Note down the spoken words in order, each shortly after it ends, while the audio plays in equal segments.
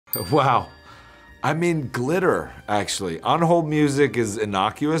Wow. I mean, glitter, actually. On-hold music is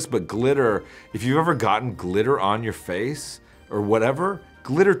innocuous, but glitter, if you've ever gotten glitter on your face or whatever,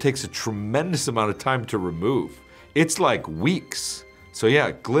 glitter takes a tremendous amount of time to remove. It's like weeks. So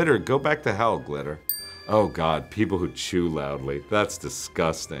yeah, glitter, go back to hell, glitter. Oh God, people who chew loudly, that's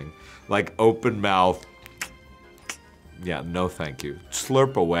disgusting. Like open mouth. Yeah, no thank you.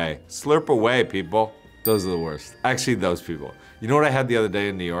 Slurp away, people. Those are the worst. Actually, those people. You know what I had the other day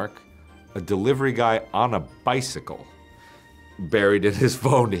in New York? A delivery guy on a bicycle, buried in his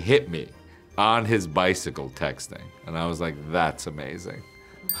phone, hit me on his bicycle texting. And I was like, that's amazing.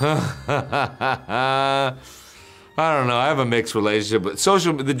 I don't know, I have a mixed relationship, but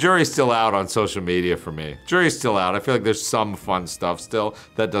the jury's still out on social media for me. Jury's still out. I feel like there's some fun stuff still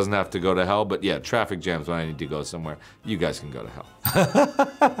that doesn't have to go to hell, but yeah, traffic jams when I need to go somewhere. You guys can go to hell.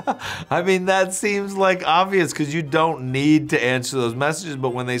 I mean, that seems like obvious because you don't need to answer those messages,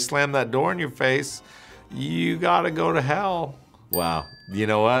 but when they slam that door in your face, you gotta go to hell. Wow, you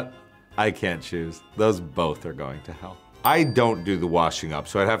know what? I can't choose. Those both are going to hell. I don't do the washing up,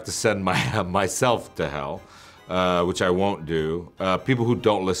 so I'd have to send myself to hell. Which I won't do. People who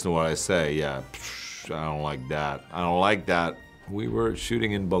don't listen to what I say, yeah, I don't like that. I don't like that. We were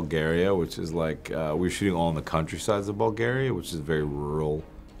shooting in Bulgaria, which is like, we were shooting all in the countrysides of Bulgaria, which is a very rural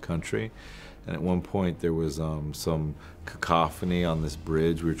country. And at one point there was some cacophony on this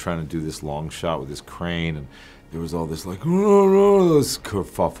bridge. We were trying to do this long shot with this crane, and there was all this like, this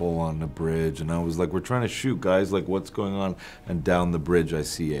kerfuffle on the bridge. And I was like, we're trying to shoot, guys, like what's going on? And down the bridge I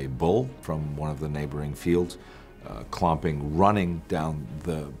see a bull from one of the neighboring fields. Running down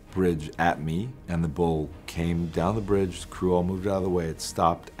the bridge at me, and the bull came down the bridge, the crew all moved out of the way, it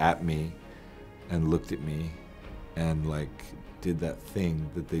stopped at me and looked at me and like did that thing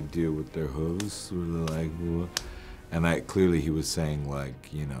that they do with their hooves, where they're like, whoa. And clearly he was saying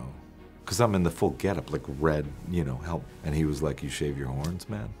like, you know, because I'm in the full getup, like red, you know, help. And he was like, you shave your horns,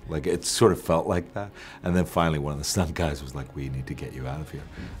 man? Like, it sort of felt like that. And then finally one of the stunt guys was like, we need to get you out of here.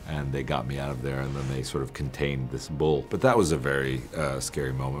 And they got me out of there, and then they sort of contained this bull. But that was a very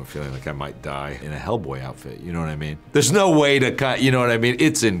scary moment, feeling like I might die in a Hellboy outfit, you know what I mean? There's no way to cut, you know what I mean?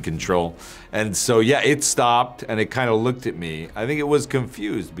 It's in control. And so, yeah, it stopped, and it kind of looked at me. I think it was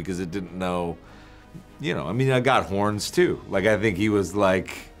confused because it didn't know, you know, I mean, I got horns too. Like, I think he was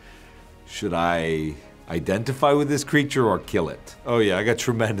like, should I identify with this creature or kill it? Oh yeah, I got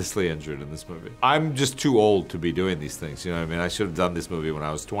tremendously injured in this movie. I'm just too old to be doing these things, you know what I mean? I should have done this movie when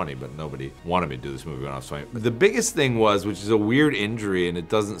I was 20, but nobody wanted me to do this movie when I was 20. The biggest thing was, which is a weird injury, and it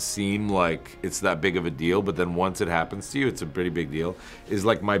doesn't seem like it's that big of a deal, but then once it happens to you, it's a pretty big deal, is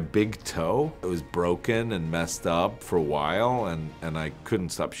like my big toe. It was broken and messed up for a while, and I couldn't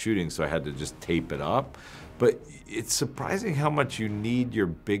stop shooting, so I had to just tape it up. But it's surprising how much you need your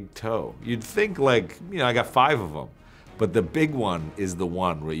big toe. You'd think like, you know, I got 5 of them, but the big one is the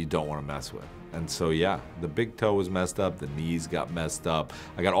one where you don't want to mess with. And so yeah, the big toe was messed up, the knees got messed up.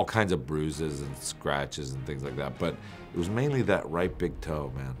 I got all kinds of bruises and scratches and things like that, but it was mainly that right big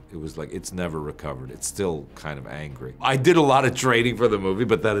toe, man. It was like, it's never recovered. It's still kind of angry. I did a lot of training for the movie,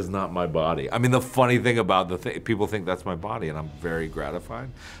 but that is not my body. I mean, the funny thing about people think that's my body, and I'm very gratified,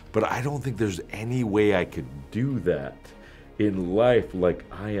 but I don't think there's any way I could do that in life. Like,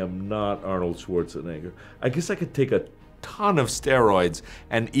 I am not Arnold Schwarzenegger. I guess I could take a ton of steroids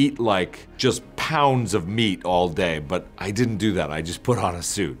and eat like just pounds of meat all day, but I didn't do that. I just put on a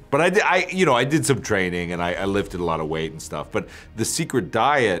suit. But I did some training, and I lifted a lot of weight and stuff. But the secret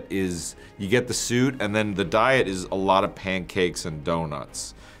diet is you get the suit, and then the diet is a lot of pancakes and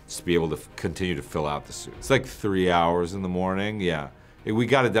donuts just to be able to continue to fill out the suit. It's like 3 hours in the morning, yeah. We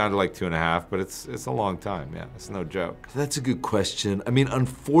got it down to like 2.5, but it's a long time, yeah. It's no joke. That's a good question. I mean,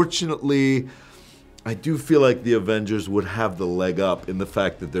 unfortunately, I do feel like the Avengers would have the leg up in the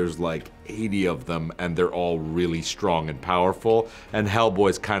fact that there's like 80 of them and they're all really strong and powerful, and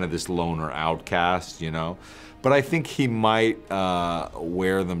Hellboy's kind of this loner outcast, you know? But I think he might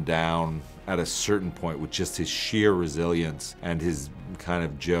wear them down at a certain point with just his sheer resilience and his kind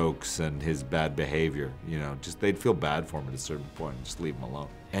of jokes and his bad behavior, you know? Just they'd feel bad for him at a certain point and just leave him alone.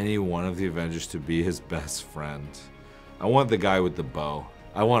 Any one of the Avengers to be his best friend. I want the guy with the bow.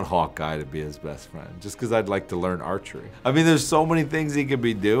 I want Hawkeye to be his best friend, just because I'd like to learn archery. I mean, there's so many things he could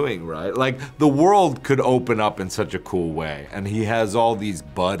be doing, right? Like, the world could open up in such a cool way, and he has all these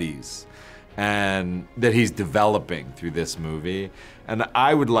buddies and that he's developing through this movie. And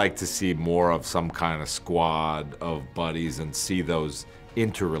I would like to see more of some kind of squad of buddies and see those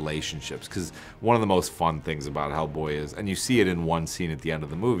interrelationships, because one of the most fun things about Hellboy is, and you see it in one scene at the end of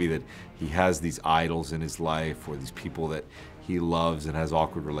the movie, that he has these idols in his life, or these people that he loves and has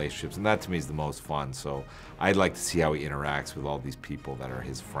awkward relationships, and that to me is the most fun. So I'd like to see how he interacts with all these people that are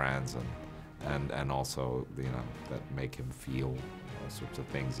his friends, and also, you know, that make him feel all sorts of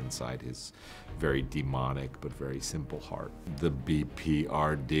things inside his very demonic but very simple heart. The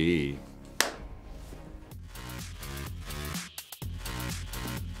BPRD.